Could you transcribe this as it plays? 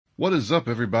What is up,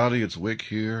 everybody? It's Wick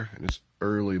here, and it's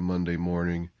early Monday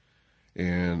morning,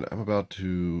 and I'm about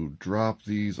to drop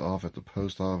these off at the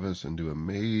post office and do a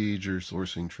major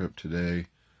sourcing trip today.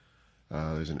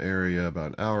 There's an area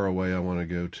about an hour away I want to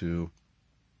go to,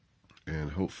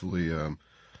 and hopefully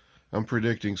I'm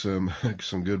predicting some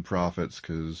good profits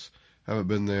because I haven't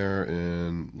been there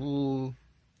in, well,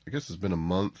 I guess it's been a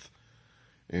month.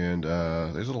 And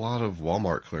there's a lot of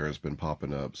Walmart clearance been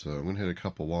popping up, so I'm gonna hit a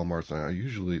couple Walmarts.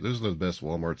 Those are the best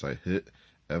Walmarts I hit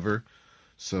ever,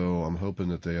 so I'm hoping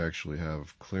that they actually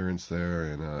have clearance there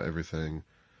and everything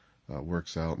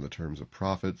works out in the terms of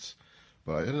profits.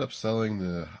 But I ended up selling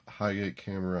the Highgate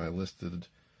camera I listed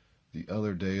the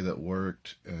other day that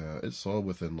worked. It sold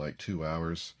within like 2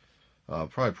 hours.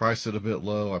 Probably priced it a bit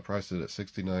low. I priced it at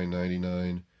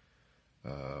 $69.99.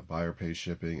 Buyer pays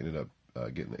shipping. Ended up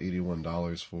getting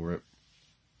 $81 for it,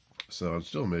 so I'm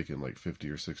still making like 50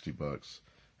 or 60 bucks,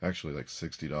 actually like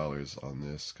 $60 on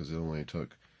this because it only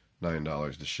took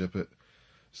 $9 to ship it.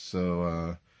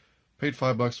 So paid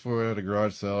 $5 for it at a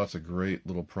garage sale. That's a great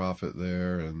little profit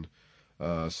there. And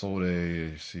sold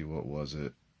a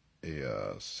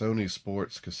Sony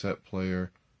Sports cassette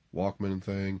player Walkman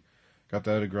thing. Got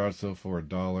that at a garage sale for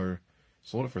 $1.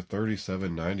 Sold it for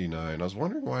 $37.99. I was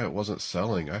wondering why it wasn't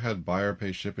selling. I had buyer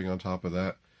pay shipping on top of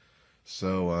that.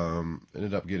 So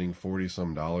ended up getting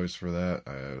 $40-some for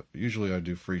that. Usually I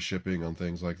do free shipping on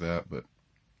things like that, but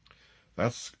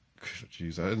that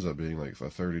ends up being like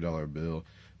a $30 bill.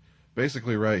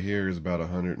 Basically right here is about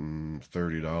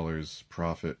 $130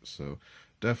 profit. So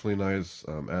definitely nice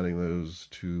adding those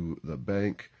to the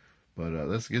bank. But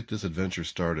let's get this adventure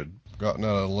started. Gotten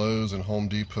out of Lowe's and Home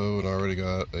Depot and already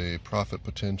got a profit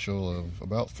potential of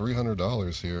about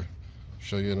 $300 here.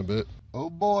 Show you in a bit. Oh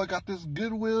boy, I got this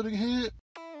Goodwill to hit.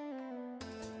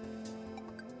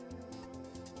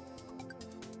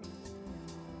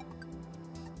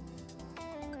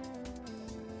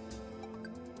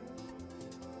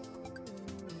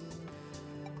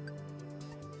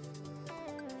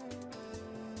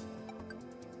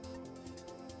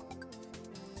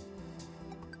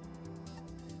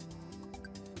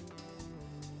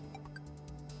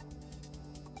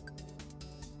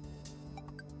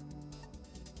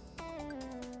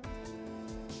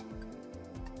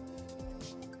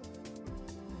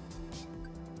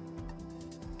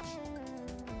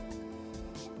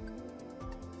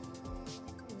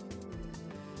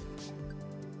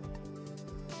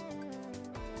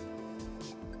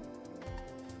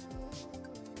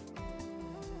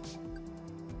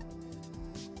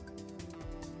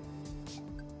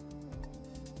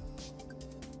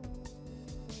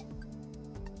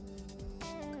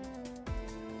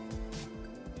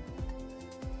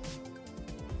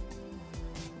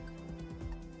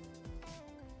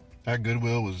 That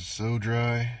Goodwill was so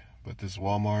dry, but this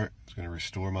Walmart is going to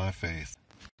restore my faith.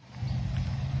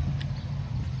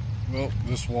 Well,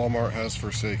 this Walmart has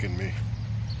forsaken me.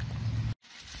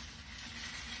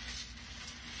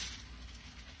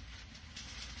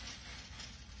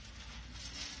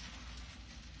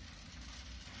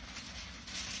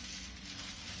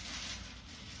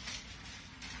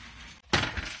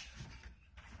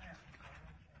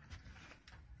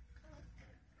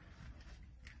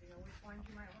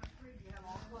 You might want to. Do you have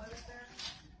all clothes there?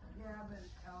 Yeah, but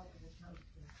out of the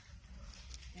toaster.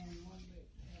 And one big.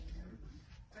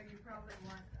 So you probably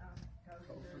want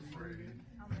toasters.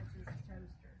 How much is a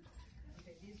toaster?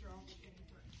 Okay, these are all the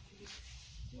things.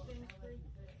 Two things free?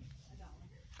 I got one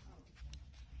here. Oh.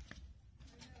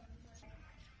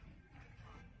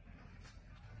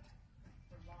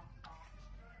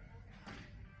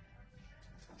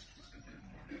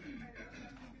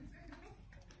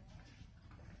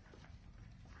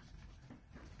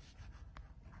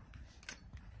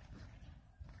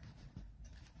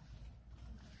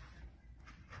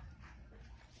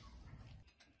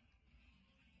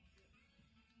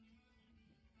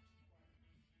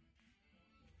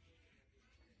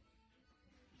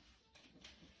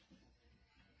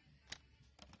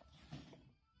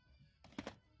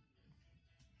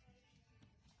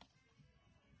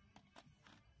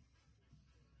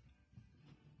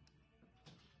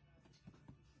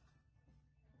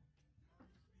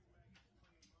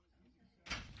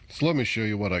 So let me show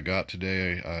you what I got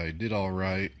today. I did all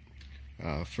right.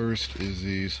 First is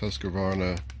these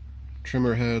Husqvarna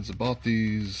trimmer heads. I bought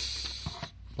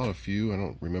a few. I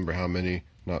don't remember how many,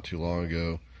 not too long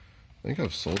ago. I think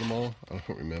I've sold them all. I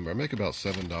don't remember. I make about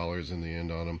 $7 in the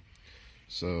end on them.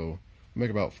 So I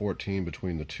make about 14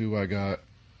 between the two I got.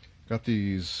 Got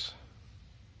these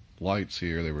lights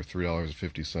here. They were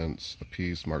 $3.50 a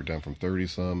piece, marked down from 30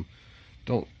 some.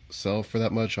 Don't sell for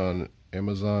that much on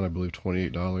Amazon, I believe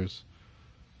 $28.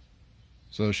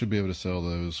 So I should be able to sell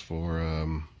those for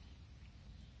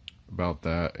about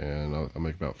that, and I'll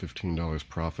make about $15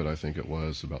 profit. I think it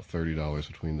was about $30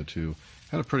 between the two.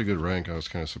 Had a pretty good rank. I was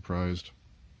kind of surprised.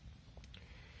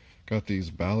 Got these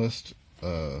ballast.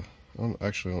 I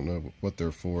don't know what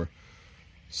they're for.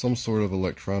 Some sort of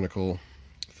electronical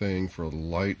thing for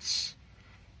lights.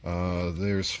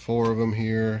 There's 4 of them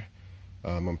here.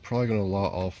 I'm probably going to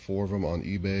lot all 4 of them on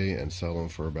eBay and sell them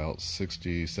for about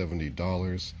 $60,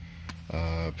 $70.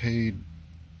 Paid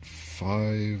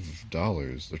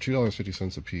 $5. They're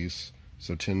 $2.50 a piece,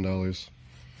 so $10.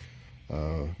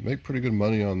 Make pretty good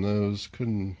money on those.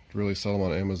 Couldn't really sell them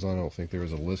on Amazon. I don't think there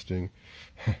was a listing.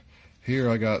 Here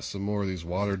I got some more of these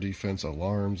water defense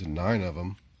alarms, 9 of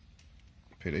them.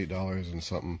 Paid $8 and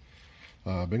something.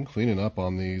 Been cleaning up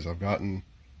on these. I've gotten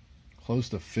close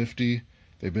to 50.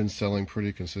 They've been selling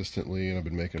pretty consistently, and I've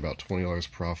been making about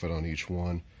 $20 profit on each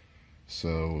one.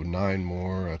 So 9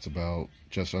 more, that's about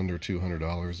just under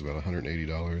 $200, about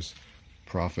 $180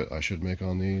 profit I should make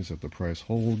on these if the price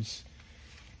holds.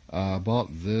 I bought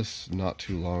this not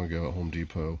too long ago at Home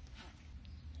Depot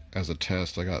as a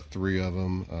test. I got 3 of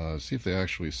them. See if they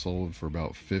actually sold for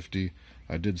about 50.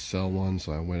 I did sell one,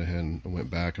 so I went ahead and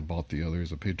went back and bought the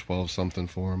others. I paid 12 something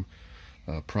for them.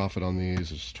 Profit on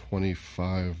these is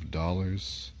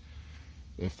 $25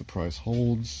 if the price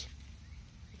holds.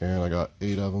 And I got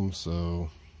 8 of them, so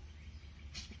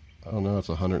I don't know, it's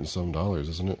 $100 and some,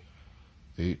 isn't it?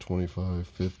 8, 25,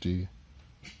 50,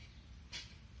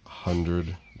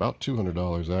 100, about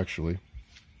 $200 actually.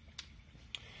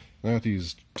 I got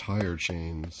these tire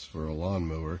chains for a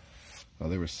lawnmower.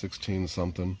 They were 16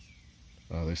 something.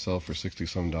 They sell for $60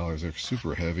 some. They're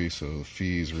super heavy, so the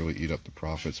fees really eat up the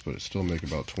profits, but it still make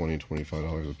about $20,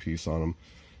 $25 a piece on them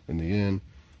in the end.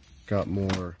 Got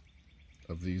more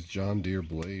of these John Deere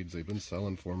blades. They've been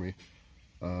selling for me.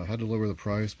 Had to lower the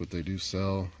price, but they do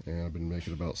sell, and I've been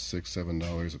making about $6,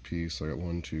 $7 a piece. So I got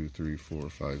 1, 2, 3, 4,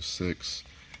 5, 6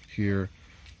 here,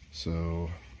 so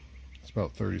it's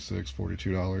about $36,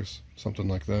 $42, something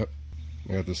like that.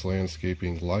 I got this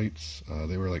landscaping lights.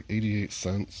 They were like 88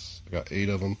 cents. I got 8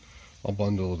 of them. I'll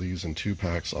bundle these in 2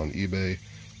 packs on eBay.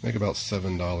 Make about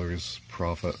 $7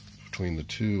 profit between the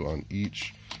 2 on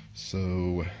each.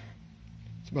 So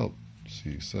it's about, let's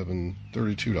see, $32,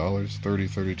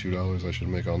 $32 I should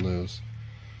make on those.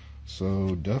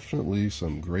 So definitely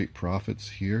some great profits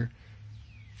here.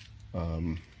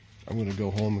 I'm going to go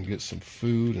home and get some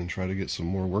food and try to get some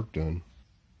more work done.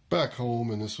 Back home,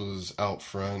 and this was out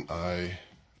front, I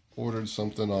ordered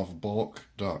something off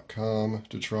bulk.com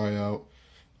to try out.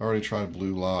 I already tried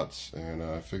Blue Lots, and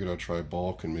I figured I'd try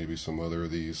Bulk and maybe some other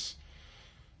of these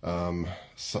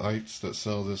sites that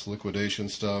sell this liquidation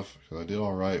stuff. I did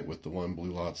alright with the one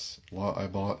Blue Lots lot I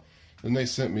bought. Then they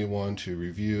sent me one to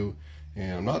review,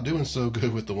 and I'm not doing so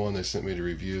good with the one they sent me to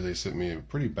review. They sent me a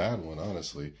pretty bad one,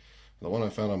 honestly. The one I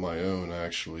found on my own, I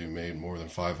actually made more than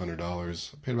 $500. I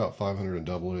paid about $500 and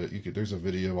doubled it. There's a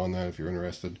video on that if you're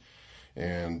interested.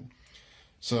 And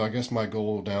so I guess my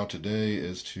goal now today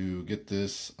is to get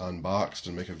this unboxed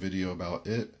and make a video about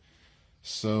it.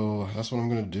 So that's what I'm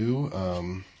going to do.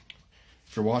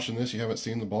 If you're watching this, you haven't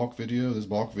seen the bulk video. This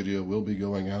bulk video will be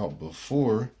going out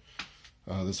before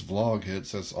this vlog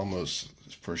hits. That's almost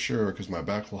for sure because my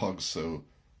backlog's so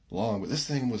long. But this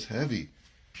thing was heavy.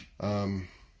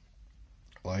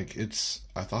 Like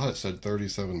I thought it said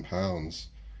 37 pounds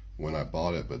when I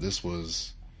bought it, but this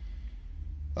was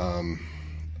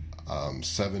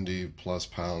 70 plus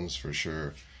pounds for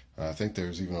sure. I think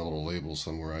there's even a little label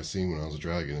somewhere I seen when I was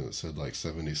dragging it that said like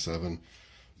 77.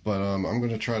 But I'm going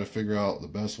to try to figure out the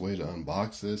best way to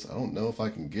unbox this. I don't know if I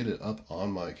can get it up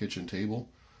on my kitchen table.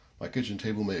 My kitchen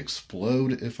table may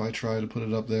explode if I try to put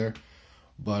it up there,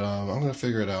 but I'm going to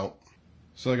figure it out.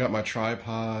 So I got my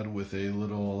tripod with a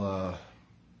little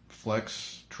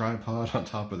flex tripod on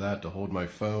top of that to hold my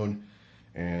phone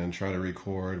and try to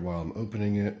record while I'm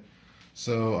opening it.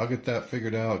 So I'll get that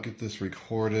figured out, get this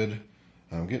recorded.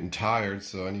 I'm getting tired,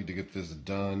 so I need to get this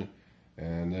done,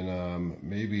 and then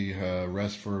maybe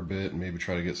rest for a bit and maybe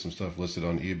try to get some stuff listed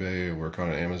on eBay or work on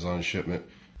an Amazon shipment.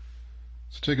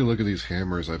 So take a look at these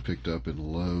hammers I picked up in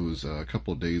Lowe's a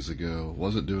couple of days ago.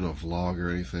 Wasn't doing a vlog or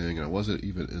anything, and I wasn't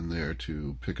even in there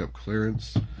to pick up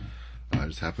clearance. I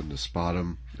just happened to spot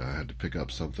them. I had to pick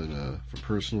up something for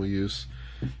personal use.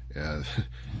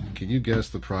 Can you guess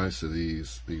the price of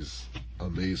these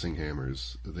amazing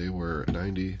hammers? They were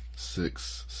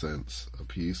 96 cents a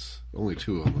piece. Only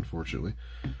 2 of them, unfortunately.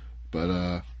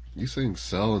 But these things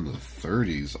sell in the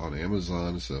 30s on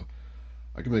Amazon, so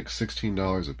I can make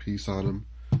 $16 a piece on them.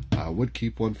 I would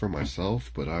keep one for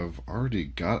myself, but I've already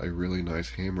got a really nice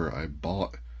hammer I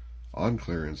bought on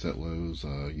clearance at Lowe's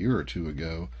a year or two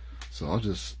ago. So I'll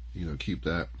just, keep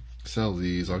that, sell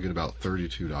these. I'll get about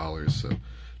 $32. So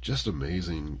just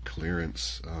amazing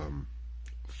clearance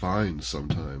finds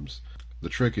sometimes. The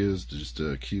trick is to just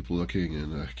keep looking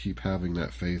and keep having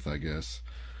that faith, I guess.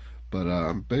 But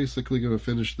I'm basically going to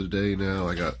finish the day now.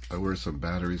 I ordered some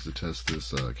batteries to test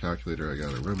this calculator. I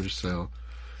got a rummage sale.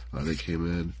 They came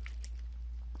in.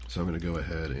 So I'm going to go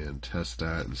ahead and test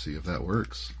that and see if that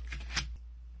works.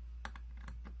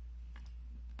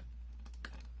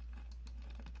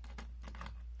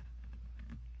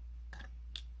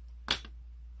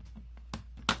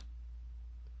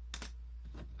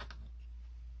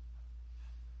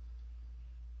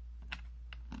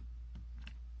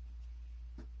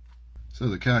 So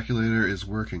the calculator is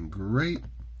working great.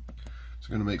 So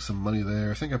I'm going to make some money there.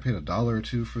 I think I paid $1 or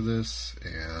 $2 for this,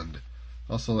 and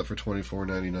I'll sell it for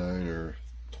 $24.99 or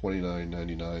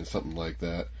 $29.99, something like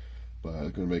that. But I'm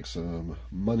going to make some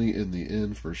money in the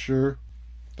end for sure.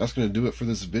 That's going to do it for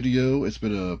this video. It's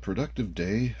been a productive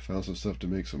day. Found some stuff to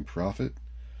make some profit.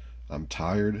 I'm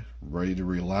tired, ready to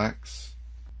relax.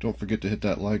 Don't forget to hit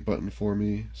that like button for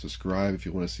me. Subscribe if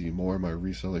you want to see more of my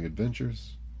reselling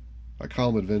adventures. I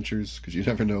call them adventures because you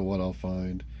never know what I'll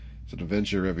find. It's an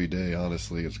adventure every day,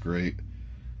 honestly. It's great.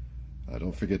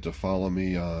 Don't forget to follow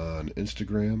me on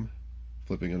Instagram,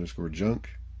 flipping_junk.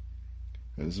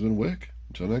 And this has been Wick.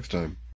 Until next time.